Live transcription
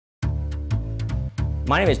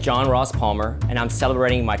My name is John Ross Palmer, and I'm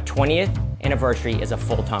celebrating my 20th anniversary as a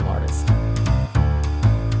full-time artist.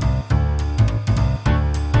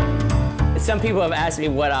 Some people have asked me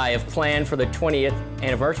what I have planned for the 20th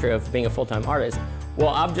anniversary of being a full-time artist. Well,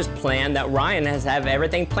 I've just planned that Ryan has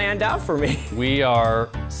everything planned out for me. We are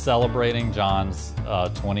celebrating John's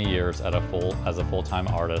 20 years as a full-time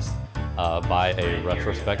artist by a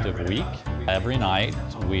retrospective week. Every night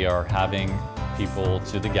we are having people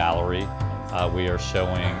to the gallery. We are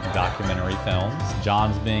showing documentary films.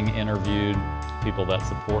 John's being interviewed. People that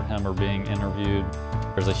support him are being interviewed.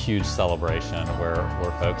 There's a huge celebration where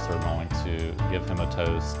folks are going to give him a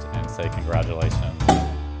toast and say congratulations.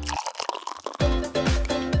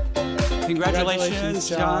 Congratulations,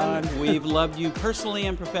 John. We've loved you personally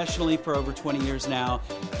and professionally for over 20 years now,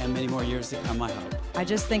 and many more years to come, I hope. I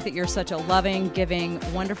just think that you're such a loving, giving,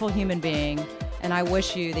 wonderful human being, and I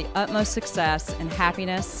wish you the utmost success and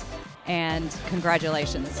happiness, and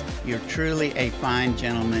congratulations. You're truly a fine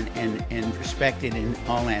gentleman and respected in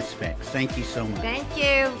all aspects. Thank you so much. Thank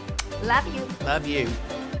you. Love you. Love you.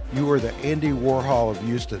 You are the Andy Warhol of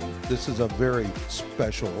Houston. This is a very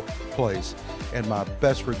special place, and my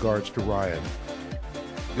best regards to Ryan.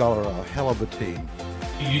 Y'all are a hell of a team.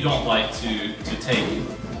 You don't like to take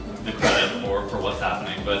the credit for what's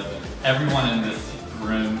happening, but everyone in this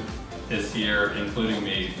room is here, including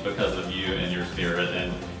me, because of you and your spirit,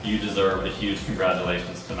 and you deserve a huge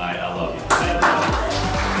congratulations tonight. I love you.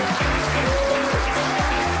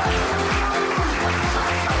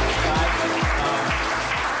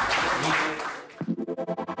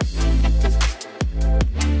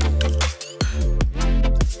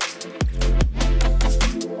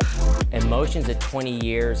 Emotions at 20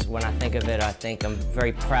 years, when I think of it, I think I'm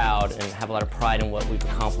very proud and have a lot of pride in what we've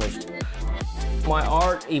accomplished. My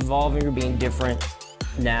art evolving or being different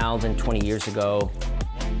now than 20 years ago,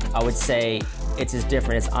 I would say it's as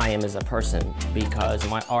different as I am as a person, because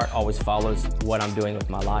my art always follows what I'm doing with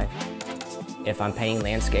my life. If I'm painting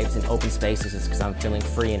landscapes in open spaces, it's because I'm feeling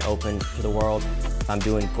free and open to the world. If I'm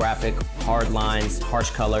doing graphic, hard lines, harsh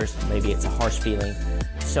colors, maybe it's a harsh feeling.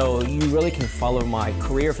 So you really can follow my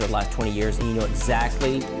career for the last 20 years, and you know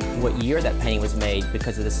exactly what year that painting was made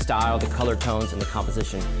because of the style, the color tones, and the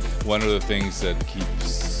composition. One of the things that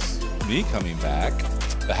keeps me coming back,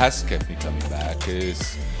 has kept me coming back,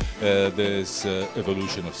 is there's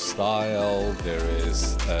evolution of style, there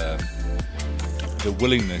is the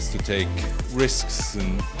willingness to take risks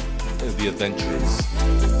and the adventures.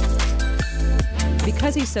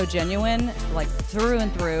 Because he's so genuine, like through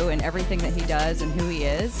and through in everything that he does and who he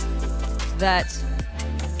is, that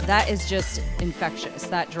is just infectious.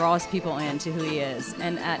 That draws people into who he is.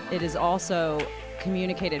 And it is also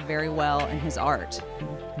communicated very well in his art.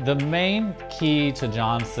 The main key to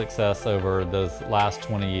John's success over those last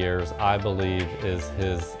 20 years, I believe, is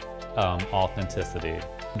his authenticity.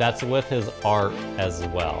 That's with his art as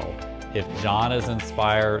well. If John is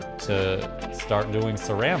inspired to start doing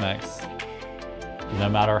ceramics, no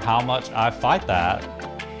matter how much I fight that,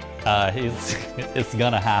 it's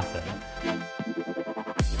gonna happen.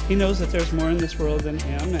 He knows that there's more in this world than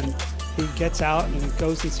him, and he gets out and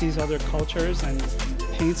goes and sees other cultures and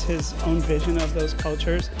paints his own vision of those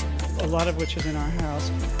cultures, a lot of which is in our house.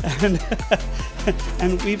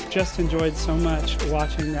 And we've just enjoyed so much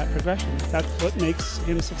watching that progression. That's what makes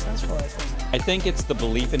him successful, I think. I think it's the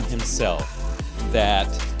belief in himself that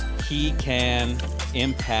he can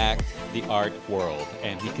impact the art world,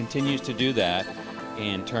 and he continues to do that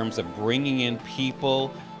in terms of bringing in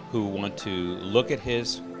people who want to look at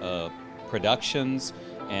his productions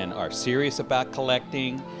and are serious about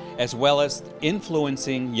collecting, as well as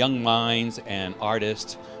influencing young minds and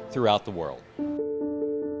artists throughout the world.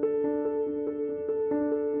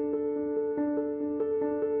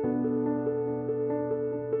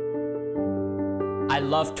 I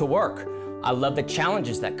love to work. I love the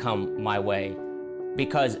challenges that come my way,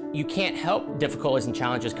 because you can't help difficulties and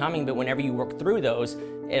challenges coming, but whenever you work through those,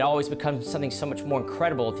 it always becomes something so much more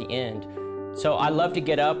incredible at the end. So I love to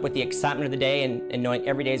get up with the excitement of the day and knowing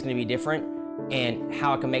every day is going to be different, and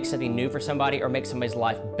how I can make something new for somebody or make somebody's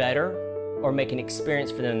life better or make an experience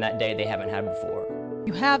for them that day they haven't had before.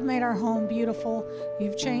 You have made our home beautiful.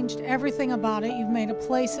 You've changed everything about it. You've made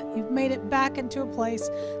it back into a place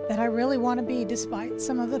that I really want to be, despite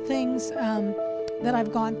some of the things that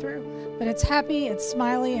I've gone through. But it's happy, it's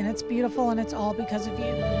smiley, and it's beautiful, and it's all because of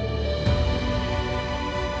you.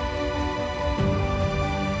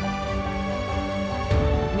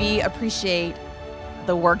 We appreciate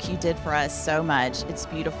the work you did for us so much. It's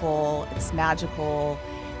beautiful, it's magical,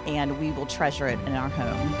 and we will treasure it in our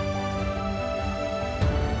home.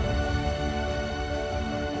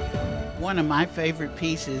 One of my favorite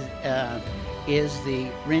pieces is the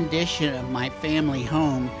rendition of My Family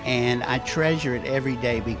Home, and I treasure it every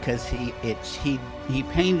day because he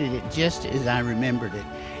painted it just as I remembered it,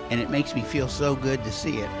 and it makes me feel so good to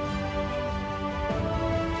see it.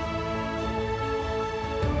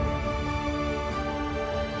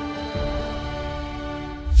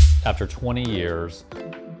 After 20 years,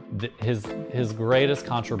 his greatest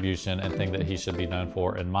contribution and thing that he should be known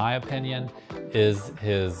for, in my opinion, is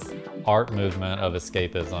his art movement of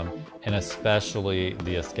escapism, and especially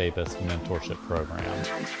the Escapist Mentorship Program.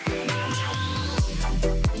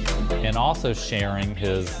 And also sharing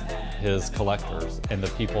his collectors and the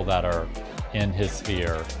people that are in his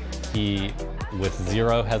sphere. He, with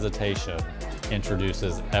zero hesitation,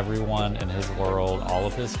 introduces everyone in his world, all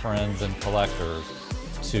of his friends and collectors,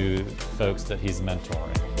 to folks that he's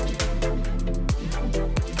mentoring.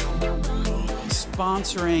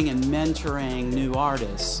 Sponsoring and mentoring new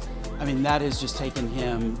artists, I mean, that has just taken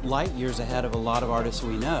him light years ahead of a lot of artists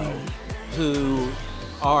we know who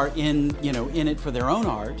are in it for their own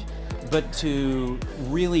art, but to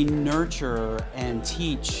really nurture and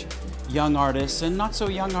teach young artists, and not so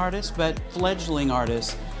young artists, but fledgling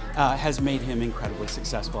artists, has made him incredibly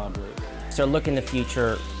successful, I believe. So look in the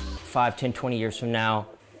future, 5, 10, 20 years from now,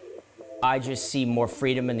 I just see more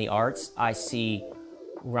freedom in the arts. I see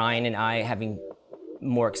Ryan and I having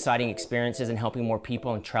more exciting experiences and helping more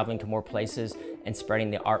people and traveling to more places and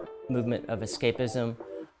spreading the art movement of escapism.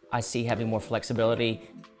 I see having more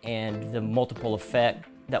flexibility and the multiple effect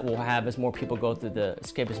that we'll have as more people go through the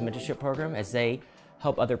Escapist Mentorship Program, as they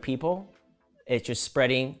help other people. It's just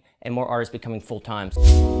spreading and more artists becoming full-time.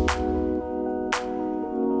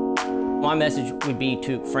 My message would be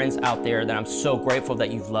to friends out there that I'm so grateful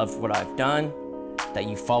that you've loved what I've done, that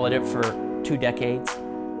you followed it for 2 decades.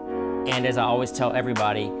 And as I always tell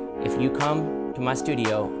everybody, if you come to my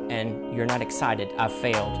studio and you're not excited, I've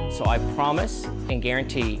failed. So I promise and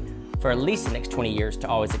guarantee for at least the next 20 years to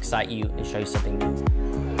always excite you and show you something new.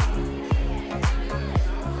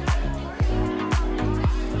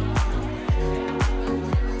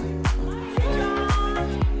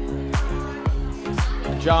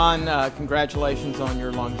 John, congratulations on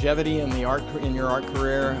your longevity in your art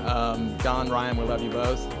career. John, Ryan, we love you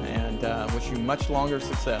both, and wish you much longer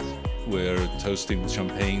success. We're toasting with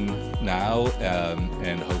champagne now,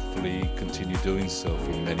 and hopefully continue doing so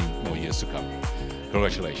for many more years to come.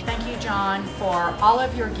 Congratulations. Thank you, John, for all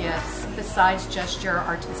of your gifts besides just your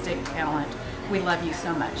artistic talent. We love you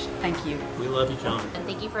so much. Thank you. We love you, John. And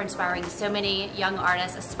thank you for inspiring so many young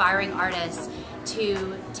artists, aspiring artists,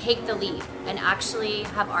 to take the leap and actually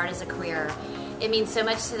have art as a career. It means so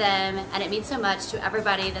much to them, and it means so much to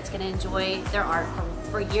everybody that's going to enjoy their art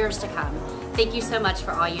for years to come. Thank you so much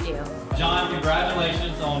for all you do. John,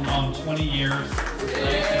 congratulations on 20 years.